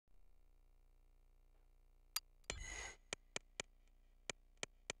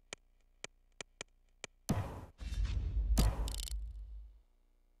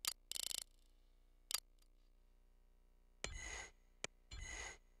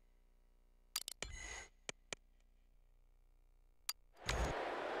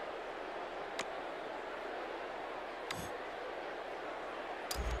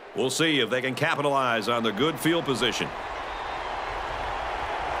We'll see if they can capitalize on the good field position.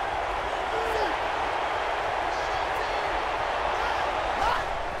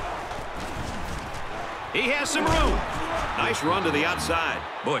 He has some room. Nice run to the outside.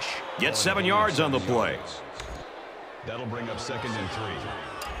 Bush gets 7 yards on the play. That'll bring up 2nd and 3.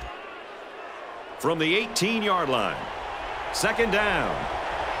 From the 18-yard line. 2nd down.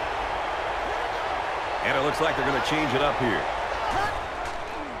 And it looks like they're going to change it up here.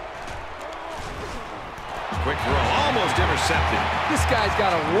 Quick throw, almost intercepted. This guy's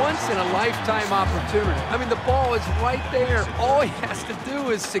got a once-in-a-lifetime opportunity. I mean, the ball is right there. All he has to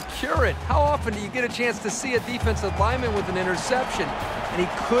do is secure it. How often do you get a chance to see a defensive lineman with an interception? And he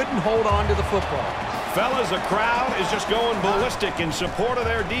couldn't hold on to the football. Fellas, the crowd is just going ballistic in support of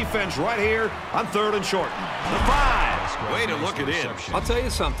their defense right here on 3rd and short. The 5. Way to look it in. I'll tell you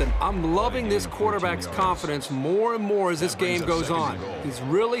something. I'm loving this quarterback's confidence more and more as this game goes on. He's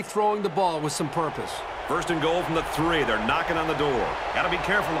really throwing the ball with some purpose. 1st and goal from the 3. They're knocking on the door. Got to be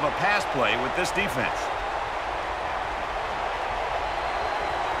careful of a pass play with this defense.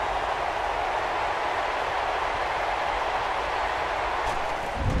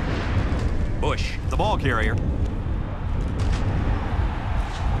 Bush, the ball carrier.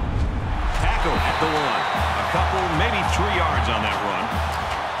 Tackle at the 1. A couple, maybe 3 yards on that run.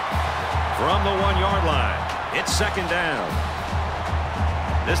 From the 1-yard line, it's 2nd down.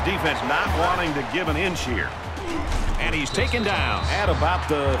 This defense not wanting to give an inch here. And he's taken down at about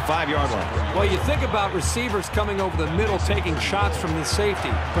the 5-yard line. Well, you think about receivers coming over the middle taking shots from the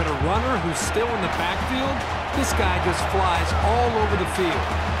safety, but a runner who's still in the backfield, this guy just flies all over the field.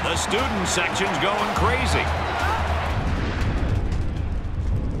 The student section's going crazy.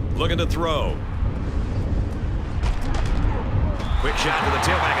 Looking to throw. Quick shot to the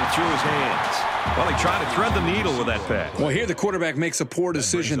tailback and through his hands. Well, he tried to thread the needle with that pass. Well, here the quarterback makes a poor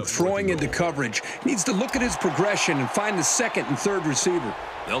decision throwing into coverage. He needs to look at his progression and find the 2nd and 3rd receiver.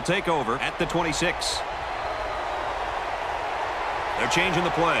 They'll take over at the 26. They're changing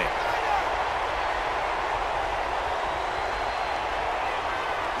the play.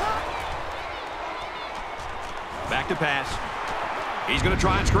 Back to pass. He's going to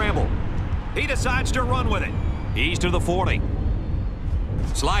try and scramble. He decides to run with it. He's to the 40.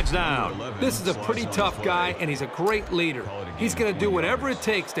 Slides down. This is a pretty tough guy, and he's a great leader. He's going to do whatever it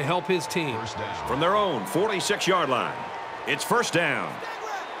takes to help his team. From their own 46-yard line, it's 1st down.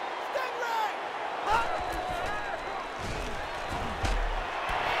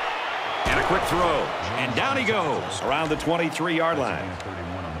 And a quick throw. And down he goes around the 23-yard line.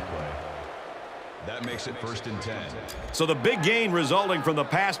 That makes it 1st and 10. So the big gain resulting from the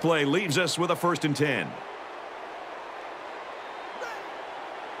pass play leaves us with a 1st and 10.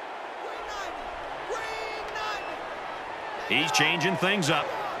 He's changing things up.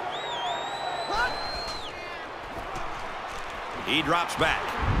 He drops back.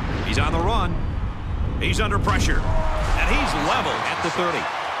 He's on the run. He's under pressure. And he's level at the 30.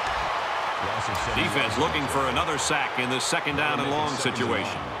 Defense looking for another sack in this 2nd down and long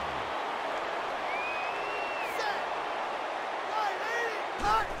situation.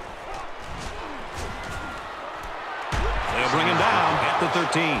 They'll bring him down at the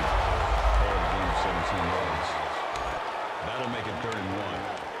 13. That'll make it 3rd and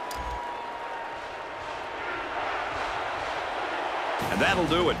 1. And that'll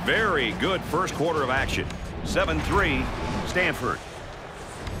do it. Very good first quarter of action. 7-3, Stanford.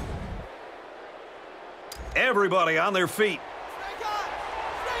 Everybody on their feet.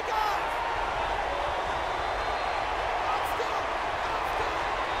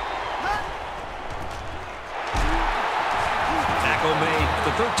 Tackle made at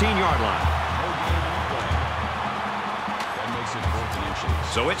the 13-yard line.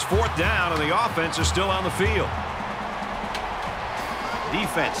 So it's 4th down, and the offense is still on the field.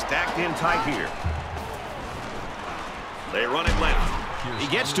 Defense stacked in tight here. They run it left. He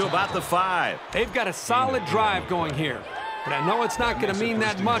gets to about the 5. They've got a solid drive going here, but I know it's not going to mean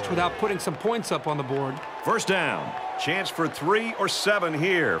that much without putting some points up on the board. 1st down. Chance for 3 or 7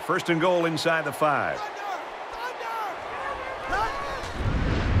 here. 1st and goal inside the 5.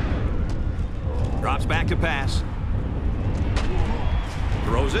 Drops back to pass.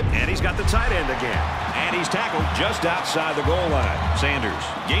 Throws it, and he's got the tight end again. And he's tackled just outside the goal line. Sanders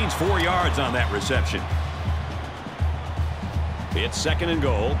gains 4 yards on that reception. It's 2nd and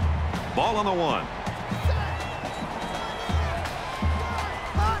goal. Ball on the 1.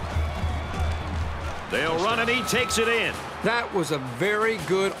 They'll run, and he takes it in. That was a very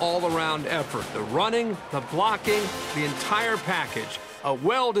good all-around effort. The running, the blocking, the entire package. A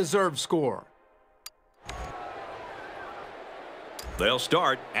well-deserved score. They'll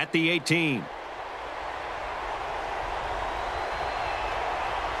start at the 18.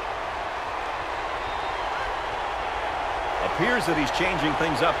 Appears that he's changing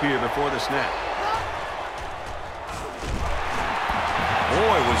things up here before the snap.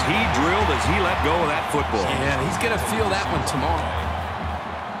 Boy, was he drilled as he let go of that football. Yeah, he's going to feel that one tomorrow.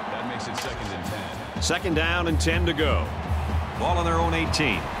 That makes it 2nd and 10. Second down and 10 to go. Ball on their own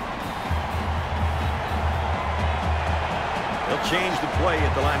 18. They'll change the play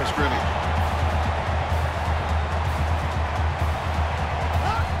at the line of scrimmage.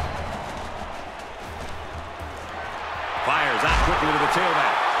 Fires out quickly to the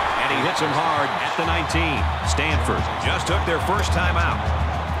tailback. And he hits him hard at the 19. Stanford just took their first time out.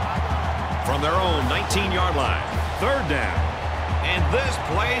 From their own 19-yard line. Third down. And this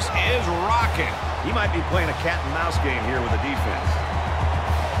place is rocking. He might be playing a cat and mouse game here with the defense.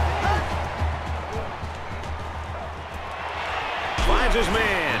 Finds his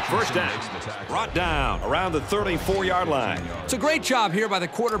man. First down. Brought down around the 34-yard line. It's a great job here by the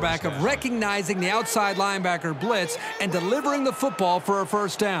quarterback of recognizing the outside linebacker blitz and delivering the football for a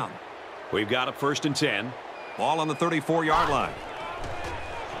first down. We've got a 1st and 10. Ball on the 34-yard line.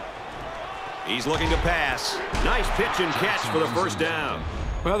 He's looking to pass. Nice pitch and catch for the first down.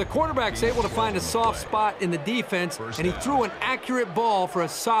 Well, the quarterback's able to find a soft spot in the defense, and he threw an accurate ball for a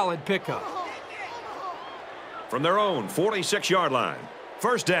solid pickup. From their own 46-yard line.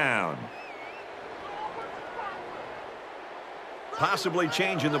 First down. Possibly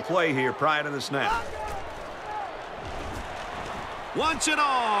changing the play here prior to the snap. Once and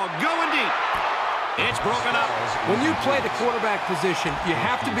all, going deep. It's broken up. When you play the quarterback position, you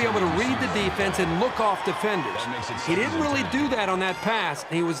have to be able to read the defense and look off defenders. He didn't really do that on that pass,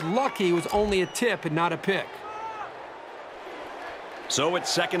 and he was lucky it was only a tip and not a pick. So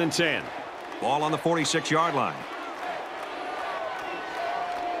it's 2nd and 10. Ball on the 46-yard line.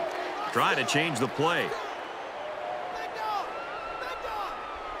 Trying to change the play.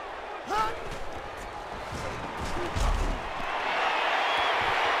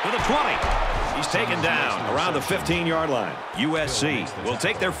 To the 20. He's taken down around the 15-yard line. USC will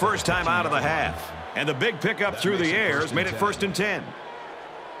take their first time out of the half. And the big pickup through the air has made it 1st and 10.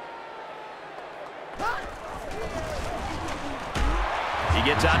 He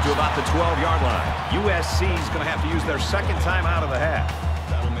gets out to about the 12-yard line. USC is going to have to use their second time out of the half.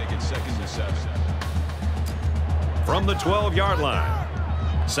 That'll make it 2nd and 7. From the 12-yard line.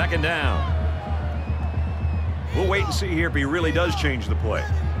 Second down. We'll wait and see here if he really does change the play.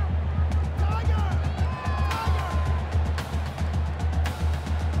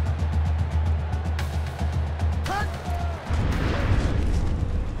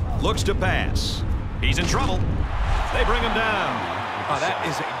 Looks to pass. He's in trouble. They bring him down. Oh, that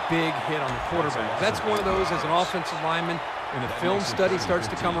is a big hit on the quarterback. That's one of those as an offensive lineman. When the film study starts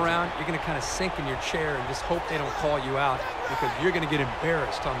to come around, you're going to kind of sink in your chair and just hope they don't call you out because you're going to get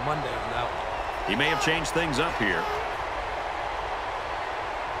embarrassed on Monday on that one. He may have changed things up here.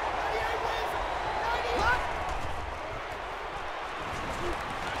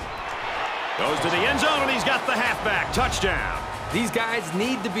 Goes to the end zone, and he's got the halfback. Touchdown. These guys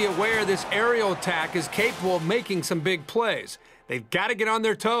need to be aware this aerial attack is capable of making some big plays. They've got to get on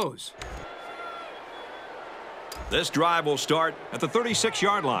their toes. This drive will start at the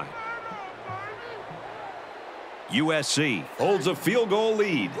 36-yard line. USC holds a field goal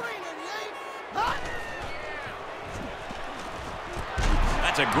lead.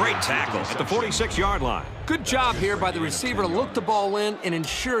 That's a great tackle at the 46-yard line. Good job here by the receiver to look the ball in and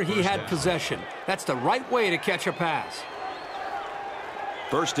ensure he had possession. That's the right way to catch a pass.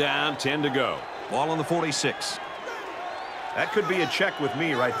 First down, 10 to go. Ball on the 46. That could be a check with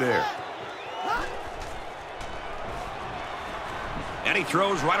me right there. And he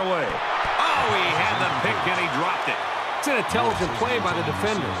throws right away. Oh, he had the pick and he dropped it. It's an intelligent play by the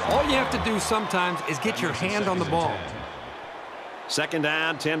defender. All you have to do sometimes is get your hand on the ball. Second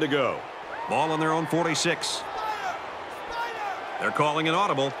down, 10 to go. Ball on their own 46. They're calling an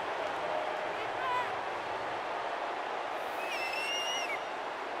audible.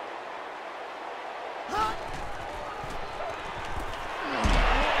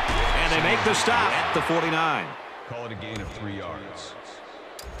 And they make the stop at the 49. Call it a gain of 3 yards.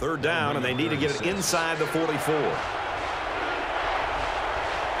 Third down, and they need to get it inside the 44.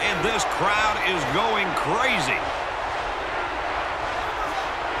 And this crowd is going crazy.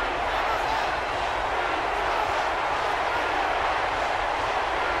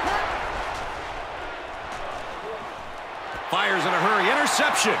 Fires in a hurry.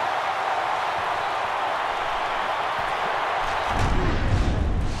 Interception.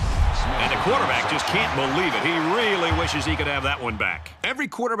 And the quarterback just can't believe it. He really wishes he could have that one back. Every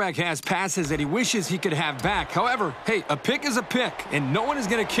quarterback has passes that he wishes he could have back. However, hey, a pick is a pick, and no one is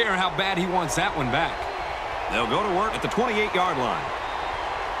going to care how bad he wants that one back. They'll go to work at the 28-yard line.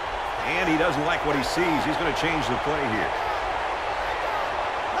 And he doesn't like what he sees. He's going to change the play here.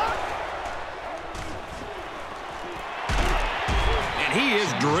 And he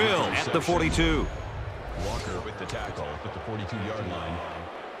is drilled at the 42. Walker with the tackle at the 42-yard line.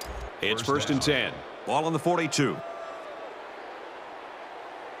 It's first and 10. Ball on the 42.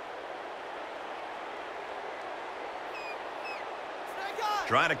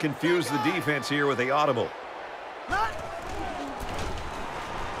 Trying to confuse the defense here with the audible.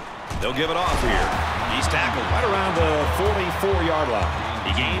 They'll give it off here. He's tackled right around the 44-yard line.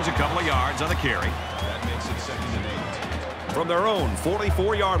 He gains a couple of yards on the carry. That makes it second and 8. From their own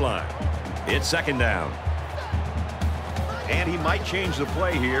 44-yard line, it's second down. And he might change the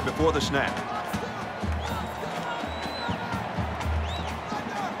play here before the snap.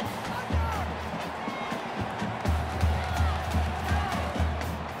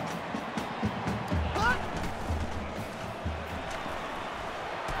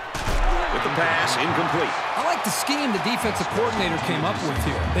 With the pass, incomplete. I like the scheme the defensive coordinator came up with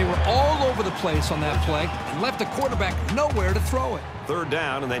here. They were all over the place on that play and left the quarterback nowhere to throw it. Third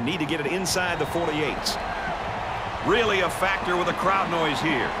down, and they need to get it inside the 48s. Really a factor with the crowd noise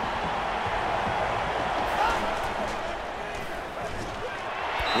here.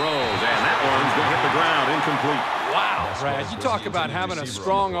 Throws, and that one's going to hit the ground, incomplete. Wow, Brad, you talk about having a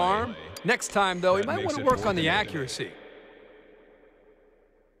strong arm. Next time, though, he might want to work on the accuracy.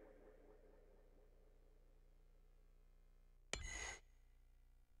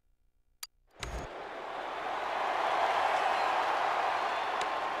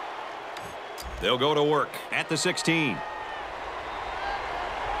 They'll go to work at the 16.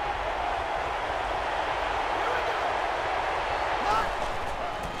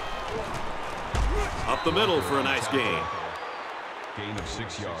 Up the middle for a nice gain. Gain of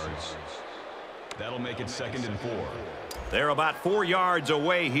 6 yards. That'll make it second and 4. They're about 4 yards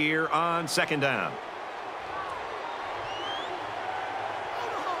away here on second down.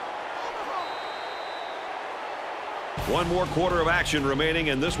 One more quarter of action remaining,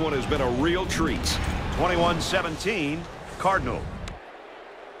 and this one has been a real treat. 21-17, Cardinal.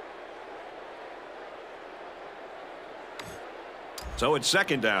 So it's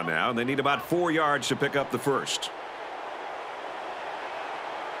second down now, and they need about 4 yards to pick up the first.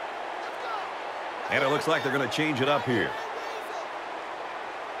 And it looks like they're going to change it up here.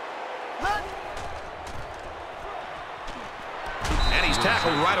 And he's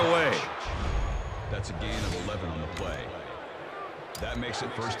tackled right away. That's a gain of 11 on the play. That makes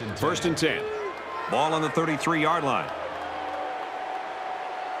it first and 10. First and 10. Ball on the 33-yard line.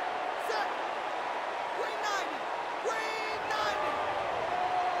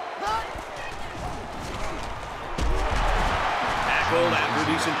 Tackled after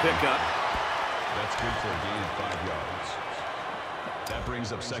a decent pickup. That's good for a gain of 5 yards. That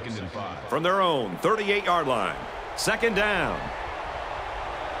brings up second and 5. From their own 38-yard line. Second down.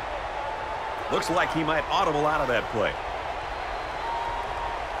 Looks like he might audible out of that play.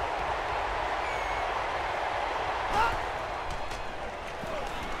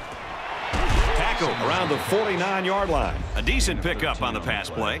 Tackle around the 49-yard line. A decent pickup on the pass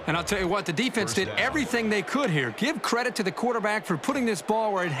play. And I'll tell you what, the defense did everything they could here. Give credit to the quarterback for putting this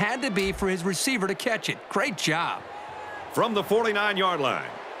ball where it had to be for his receiver to catch it. Great job. From the 49-yard line,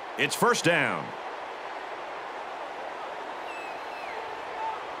 it's first down.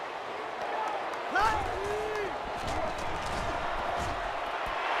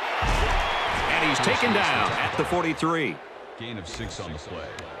 And he's taken down at the 43. Gain of 6 on the play.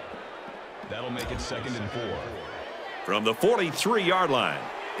 That'll make it second and 4. From the 43-yard line,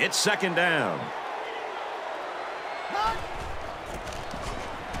 it's second down.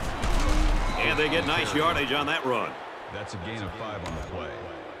 And they get nice yardage on that run. That's a gain of 5 on the play.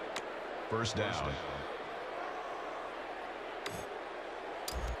 First down.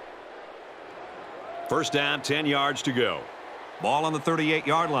 First down, 10 yards to go. Ball on the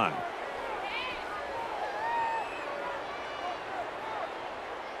 38-yard line.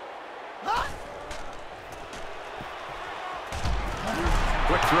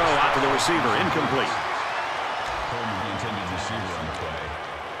 Quick throw out to the receiver, incomplete. Coleman, the intended receiver on the play.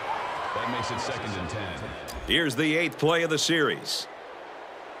 That makes it second and 10. Here's the 8th play of the series.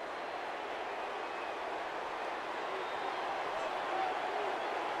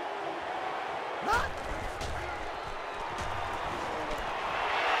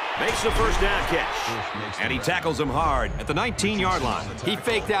 Makes the first down catch. And he tackles him hard at the 19-yard line. He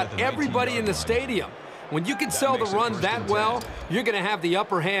faked out everybody in the stadium. When you can sell the run that well, you're going to have the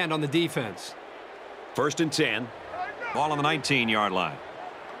upper hand on the defense. 1st and 10. Ball on the 19-yard line.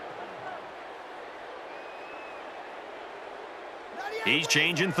 He's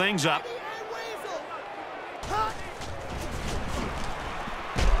changing things up.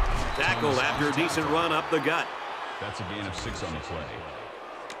 Tackled after a decent run up the gut. That's a gain of 6 on the play.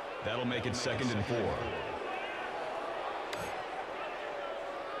 That'll make it 2nd and 4.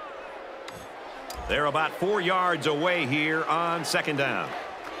 They're about 4 yards away here on 2nd down.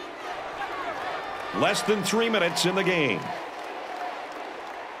 Less than 3 minutes in the game.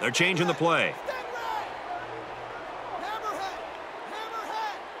 They're changing the play.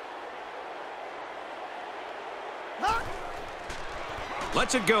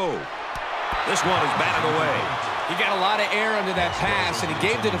 Lets it go. This one is batted away. He got a lot of air under that pass, and he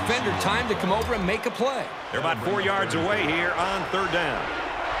gave the defender time to come over and make a play. They're about 4 yards away here on 3rd down.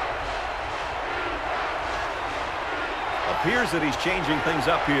 Appears that he's changing things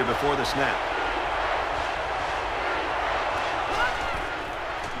up here before the snap.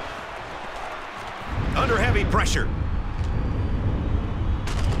 Under heavy pressure.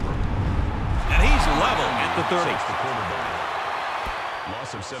 And he's level at the 30.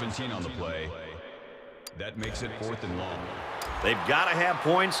 Loss of 17 on the play. That makes it 4th and long. They've got to have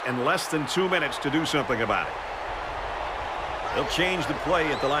points and less than 2 minutes to do something about it. They'll change the play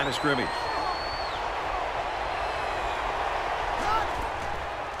at the line of scrimmage.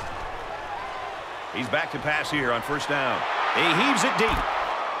 He's back to pass here on 1st down. He heaves it deep.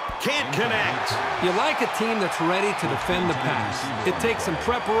 Can't connect. You like a team that's ready to defend the pass. It takes some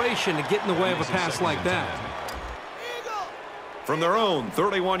preparation to get in the way of a pass like that. From their own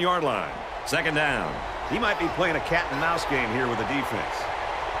 31-yard line. 2nd down. He might be playing a cat-and-mouse game here with the defense.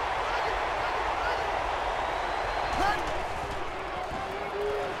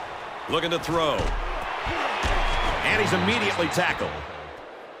 Looking to throw. And he's immediately tackled.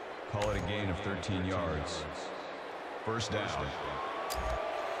 Call it a gain of 13 yards. 1st down.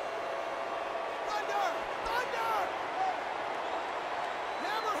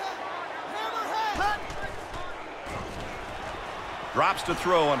 Drops to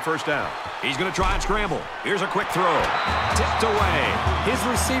throw on 1st down. He's going to try and scramble. Here's a quick throw. Tipped away. His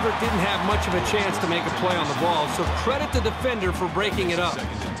receiver didn't have much of a chance to make a play on the ball, so credit the defender for breaking it up.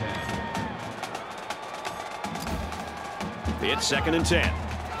 It's 2nd and 10.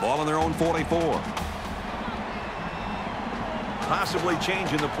 Ball on their own 44. Possibly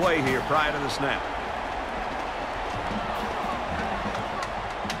changing the play here prior to the snap.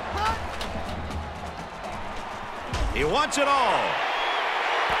 He wants it all.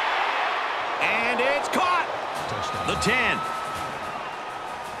 And it's caught. The 10.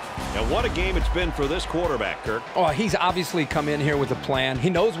 Now, what a game it's been for this quarterback, Kirk. Oh, he's obviously come in here with a plan. He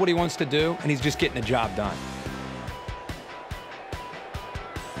knows what he wants to do, and he's just getting the job done.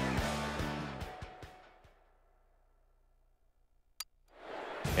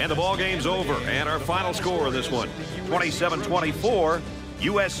 And the ball game's over. And our final score of this one, 27-24,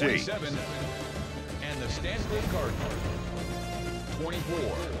 USC. And the Stanford Cardinals,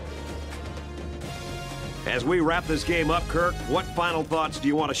 24. As we wrap this game up, Kirk, what final thoughts do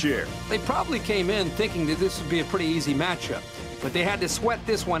you want to share? They probably came in thinking that this would be a pretty easy matchup, but they had to sweat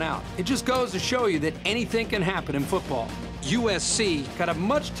this one out. It just goes to show you that anything can happen in football. USC got a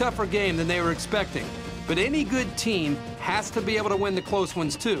much tougher game than they were expecting, but any good team has to be able to win the close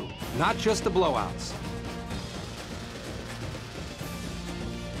ones too, not just the blowouts.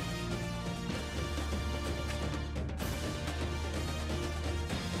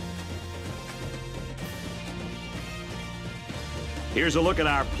 Here's a look at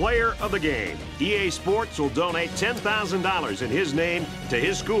our player of the game. EA Sports will donate $10,000 in his name to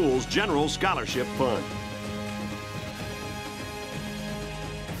his school's General Scholarship Fund.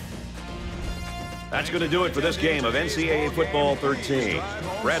 That's going to do it for this game of NCAA Football 13.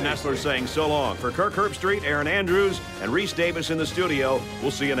 Brad Nessler saying so long. For Kirk Herbstreit, Aaron Andrews, and Reese Davis in the studio,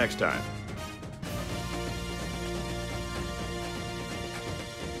 we'll see you next time.